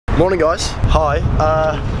Morning guys. Hi.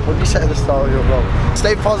 What do you say at the start of your vlog?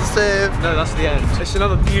 Stay positive. No, that's the end. It's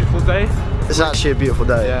another beautiful day. It's actually a beautiful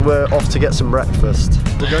day. Yeah. We're off to get some breakfast.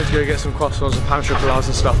 We're going to go get some croissants and pan chocolats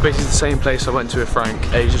and stuff. Basically the same place I went to with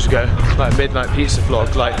Frank ages ago. Like midnight pizza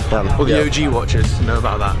vlog. Like all the OG watchers know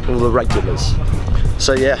about that. All the regulars.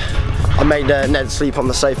 So yeah, I made Ned sleep on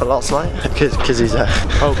the sofa last night because he's a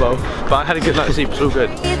hobo. But I had a good night's sleep. It's all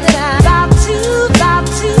good.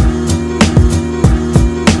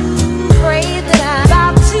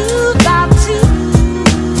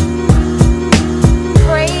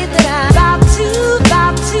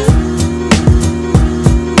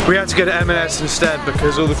 We had to go to M&S instead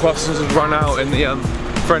because all the croissants had run out in the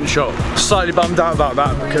French shop. Slightly bummed out about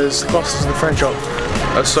that because the croissants in the French shop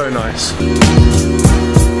are so nice.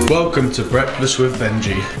 Welcome to Breakfast with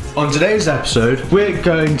Benji. On today's episode, we're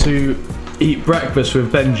going to eat breakfast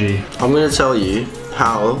with Benji. I'm going to tell you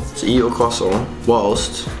how to eat a croissant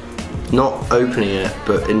whilst not opening it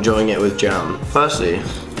but enjoying it with jam. Firstly,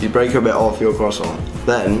 you break a bit off your croissant.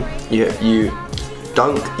 Then you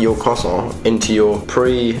dunk your croissant into your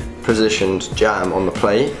pre-positioned jam on the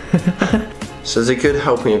plate. So there's a good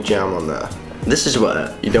helping of jam on there. This is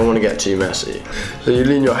where you don't want to get too messy. So you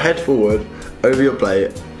lean your head forward over your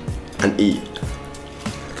plate and eat.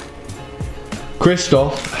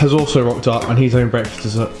 Christoph has also rocked up and he's having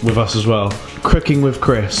breakfast with us as well. Cooking with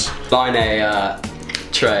Chris. Line a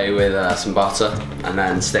tray with some butter and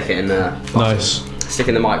then stick it in the Nice. Stick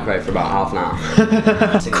in the microwave for about half an hour.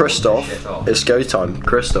 Christoph, it's go time.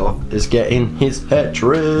 Christoph is getting his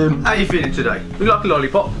bedroom. How are you feeling today? You like a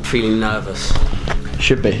lollipop? Feeling nervous.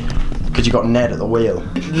 Should be, because you got Ned at the wheel.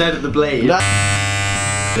 Ned at the blade.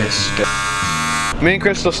 Me and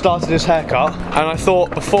Christoph started his haircut and I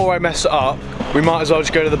thought before I mess it up we might as well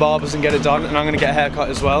just go to the barbers and get it done, and I'm going to get a haircut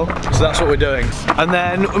as well, so that's what we're doing. And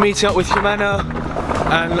then we're meeting up with Humana,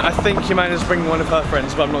 and I think Humana's bringing one of her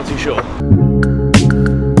friends but I'm not too sure.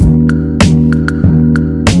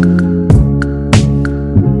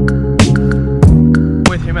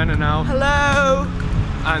 With Humana now. Hello!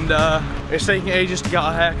 And it's taking ages to get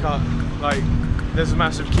our haircut. Like, there's a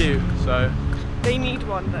massive queue, so. They need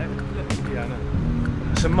one though. Look. Yeah, I know.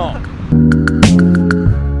 It's a mop.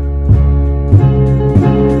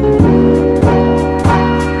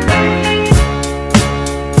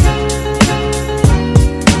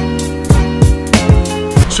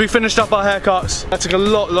 So we finished up our haircuts. That took a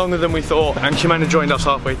lot longer than we thought, and Humana joined us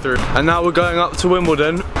halfway through. And now we're going up to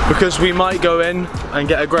Wimbledon because we might go in and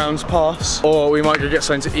get a grounds pass, or we might go get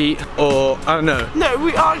something to eat, or I don't know. No,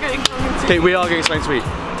 we are getting something to eat. Okay, we are getting something to eat,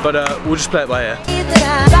 but we'll just play it by ear.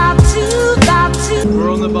 We're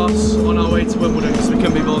on the bus on our way to Wimbledon because we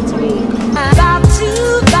couldn't be bothered to walk.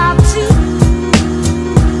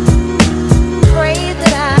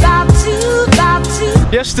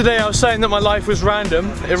 Yesterday I was saying that my life was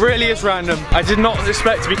random. It really is random. I did not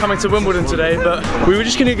expect to be coming to Wimbledon today, but we were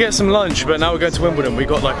just gonna get some lunch, but now we're going to Wimbledon. We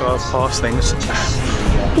got like our pass things.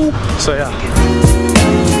 So yeah.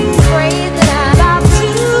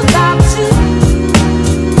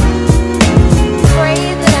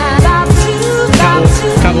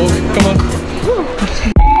 Catwalk, come on.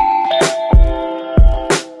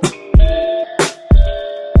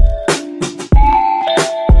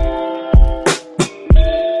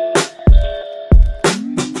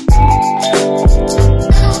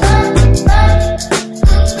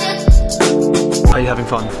 Are you having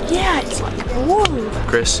fun? Yeah, it's like warm.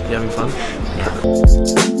 Chris, you having fun? Yeah.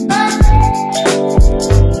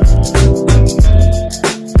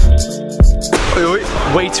 Oi, oi.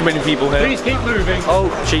 Way too many people here. Please keep moving. Oh,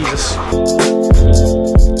 Jesus.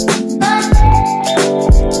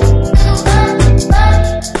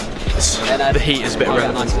 The heat is a bit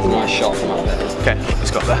relevant. Nice shot from up there. Okay,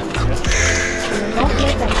 let's go up there.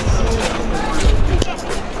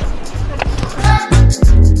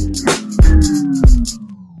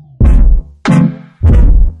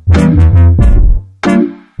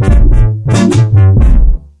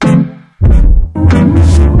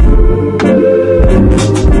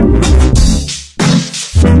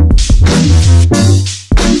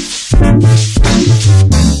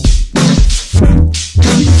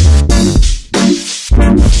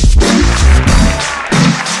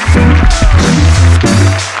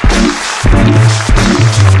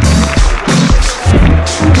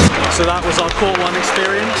 So that was our Court 1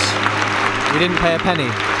 experience. We didn't pay a penny.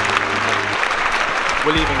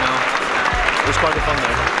 We're leaving now. It was quite fun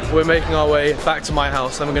though. We're making our way back to my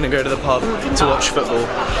house, then we're going to go to the pub to watch football.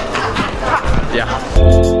 Yeah.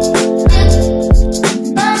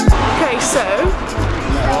 Okay, so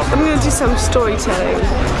I'm going to do some storytelling.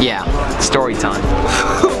 Yeah, story time.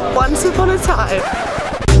 Once upon a time.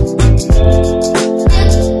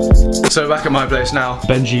 So back at my place now,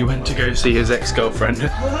 Benji went to go see his ex-girlfriend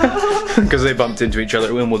because they bumped into each other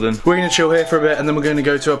at Wimbledon. We're gonna chill here for a bit and then we're gonna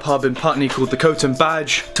go to a pub in Putney called the Coat and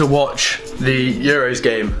Badge to watch the Euros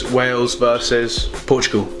game, Wales versus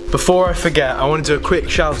Portugal. Before I forget, I want to do a quick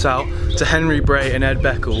shout out to Henry Bray and Ed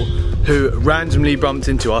Beckel, who randomly bumped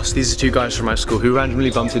into us. These are two guys from my school who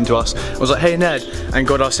randomly bumped into us. I was like, hey Ned, and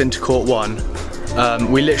got us into court 1.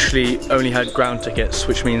 We literally only had ground tickets,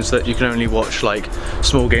 which means that you can only watch like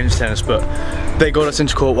small games of tennis, but they got us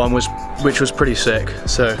into court 1, which was pretty sick.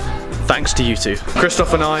 So thanks to you two.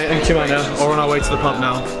 Christoph and I and Kimana are on our way to the pub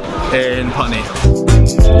now in Putney.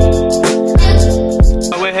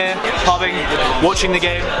 We're here, pubbing, watching the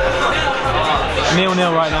game.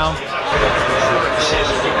 0-0 right now.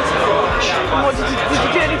 What, did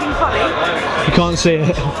you do anything funny? You can't see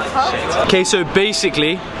it. Huh? Okay, so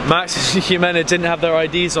basically, Max and Jimena didn't have their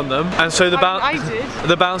IDs on them, and so the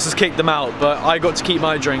bouncers kicked them out, but I got to keep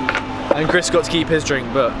my drink, and Chris got to keep his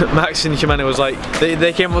drink, but Max and Jimena was like,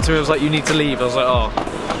 they came up to me and was like, you need to leave. I was like, oh,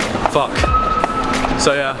 fuck.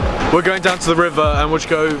 So yeah, we're going down to the river and we'll just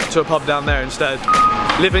go to a pub down there instead.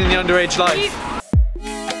 Living the underage life.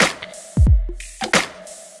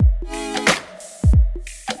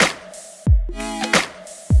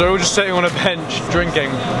 They're all just sitting on a bench, drinking.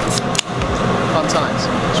 Fun times.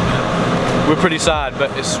 We're pretty sad, but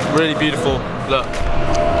it's really beautiful. Look.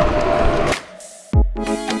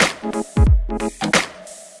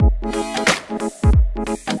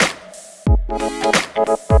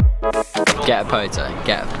 Get a poto.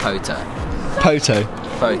 Get a poto. Poto.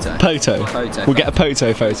 Photo. Poto. Photo. We'll get a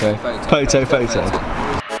poto photo. Poto photo.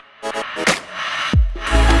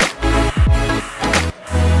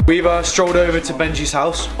 We've strolled over to Benji's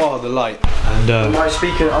house. Oh, the light. And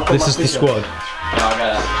this is the squad.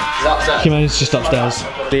 Jimena's just upstairs.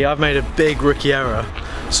 I've made a big rookie error.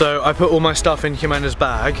 So I put all my stuff in Jimena's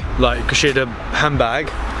bag, like, because she had a handbag,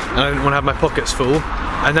 and I didn't want to have my pockets full.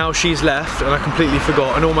 And now she's left, and I completely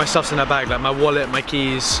forgot, and all my stuff's in her bag, like my wallet, my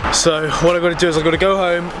keys. So what I've got to do is I've got to go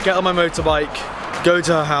home, get on my motorbike, go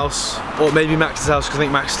to her house, or maybe Max's house, because I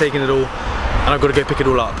think Max is taking it all. And I've got to go pick it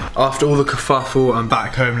all up. After all the kerfuffle, I'm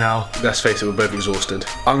back home now. Let's face it, we're both exhausted.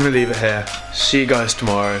 I'm gonna leave it here. See you guys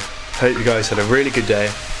tomorrow. Hope you guys had a really good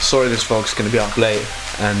day. Sorry this vlog's gonna be up late.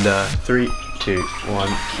 And 3, 2, 1,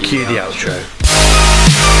 cue the outro.